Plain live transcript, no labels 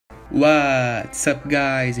What's up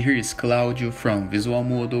guys, here is Claudio from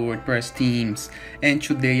Visualmodo WordPress themes, and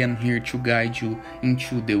today I'm here to guide you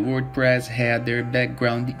into the WordPress header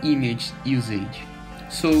background image usage.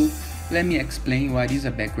 So let me explain what is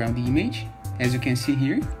a background image. As you can see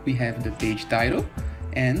here, we have the page title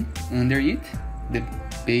and under it the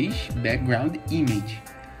page background image.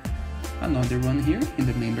 Another one here in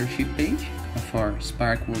the membership page of our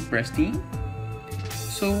Spark WordPress theme.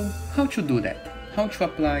 So how to do that? How to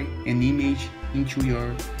apply an image into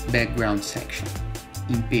your background section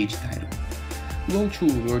in page title. Go to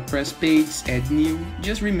WordPress page, add new,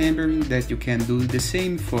 just remembering that you can do the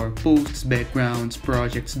same for posts backgrounds,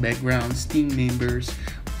 projects backgrounds, team members,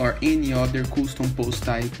 or any other custom post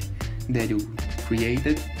type that you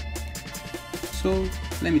created. So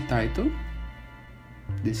let me title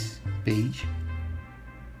this page,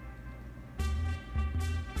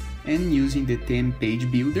 and using the theme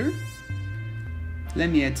page builder, let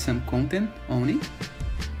me add some content on it.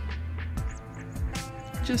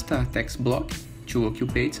 Just a text block to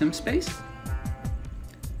occupy some space.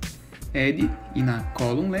 Add it in a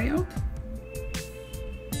column layout.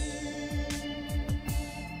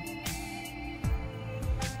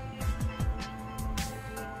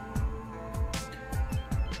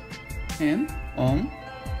 And on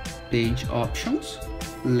page options,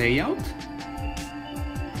 layout,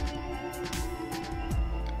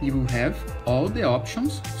 you will have all the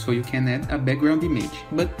options so you can add a background image.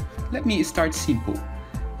 But let me start simple,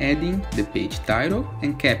 adding the page title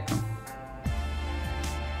and caption.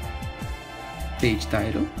 Page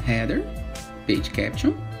title, header, page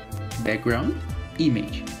caption, background,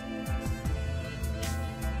 image.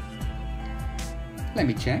 Let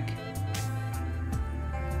me check.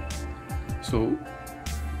 So,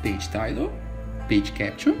 page title, page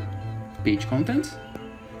caption, page contents.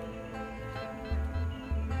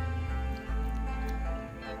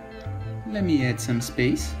 Let me add some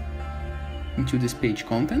space into this page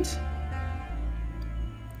contents.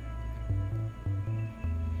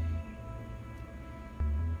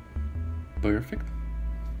 Perfect.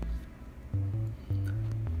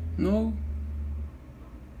 No.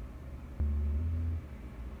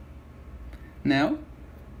 Now,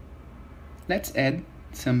 let's add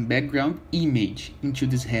some background image into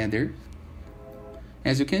this header.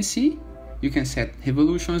 As you can see, you can set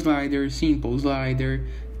revolution slider, simple slider,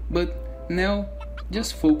 but now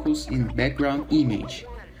just focus in background image.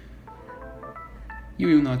 You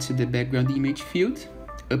will not see the background image field.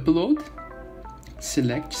 Upload,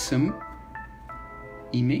 select some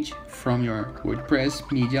image from your WordPress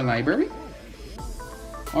media library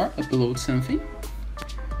or upload something.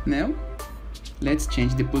 Now let's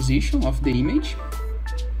change the position of the image.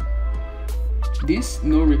 This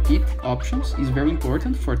no repeat options is very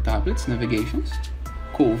important for tablets navigations.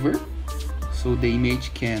 Cover, so the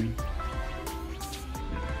image can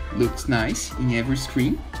looks nice in every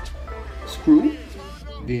screen. Scroll,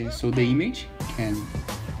 so the image can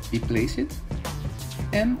be placed.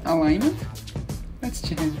 And alignment, let's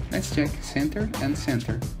check center and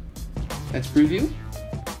center. Let's preview.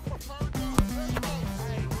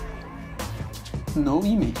 No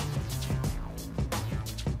image.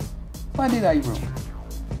 What did I wrong?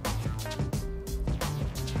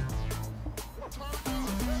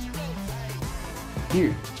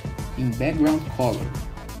 Here, in background color,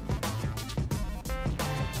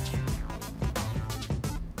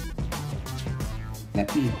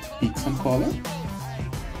 let me pick some color,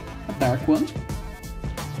 a dark one,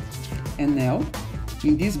 and now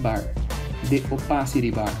in this bar, the opacity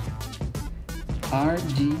bar,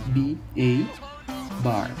 RGBA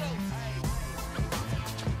bar,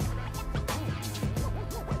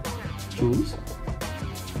 choose,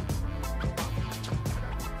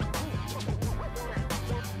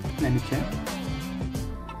 let me check,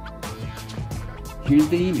 here's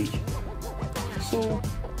the image. So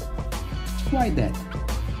why that?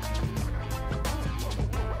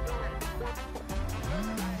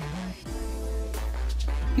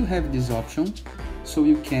 You have this option so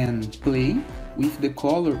you can play with the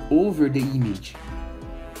color over the image.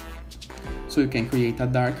 So you can create a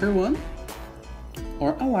darker one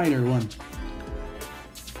or a lighter one.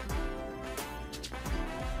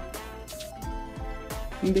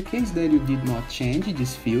 In the case that you did not change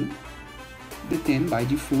this field, the theme by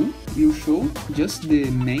default will show just the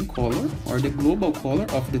main color or the global color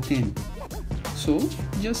of the theme. So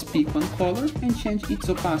just pick one color and change its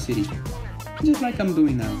opacity, just like I'm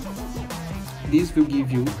doing now. This will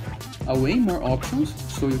give you a way more options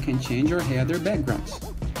so you can change your header backgrounds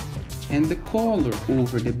and the color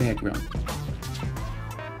over the background.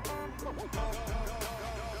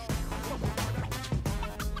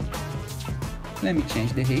 Let me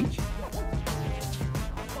change the age.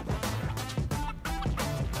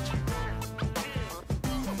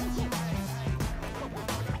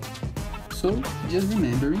 So, just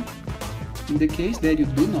remembering, in the case that you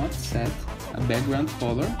do not set a background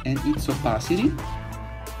color and its opacity,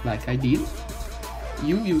 like I did,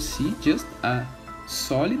 you will see just a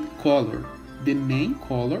solid color, the main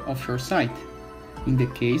color of your site. In the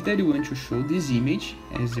case that you want to show this image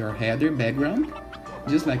as your header background,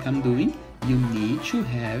 just like I'm doing, you need to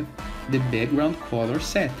have the background color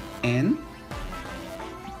set and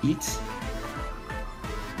its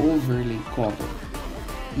overlay color,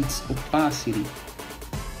 its opacity.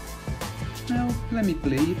 Now let me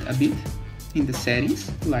play it a bit in the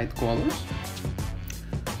settings, light colors.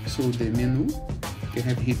 So the menu can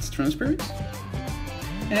have its transparency,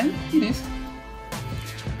 and it is.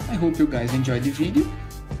 I hope you guys enjoyed the video.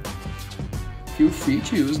 Feel free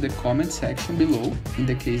to use the comment section below in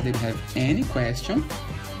the case that you have any question.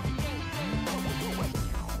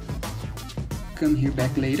 Come here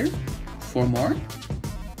back later for more,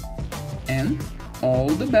 and all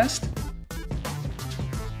the best!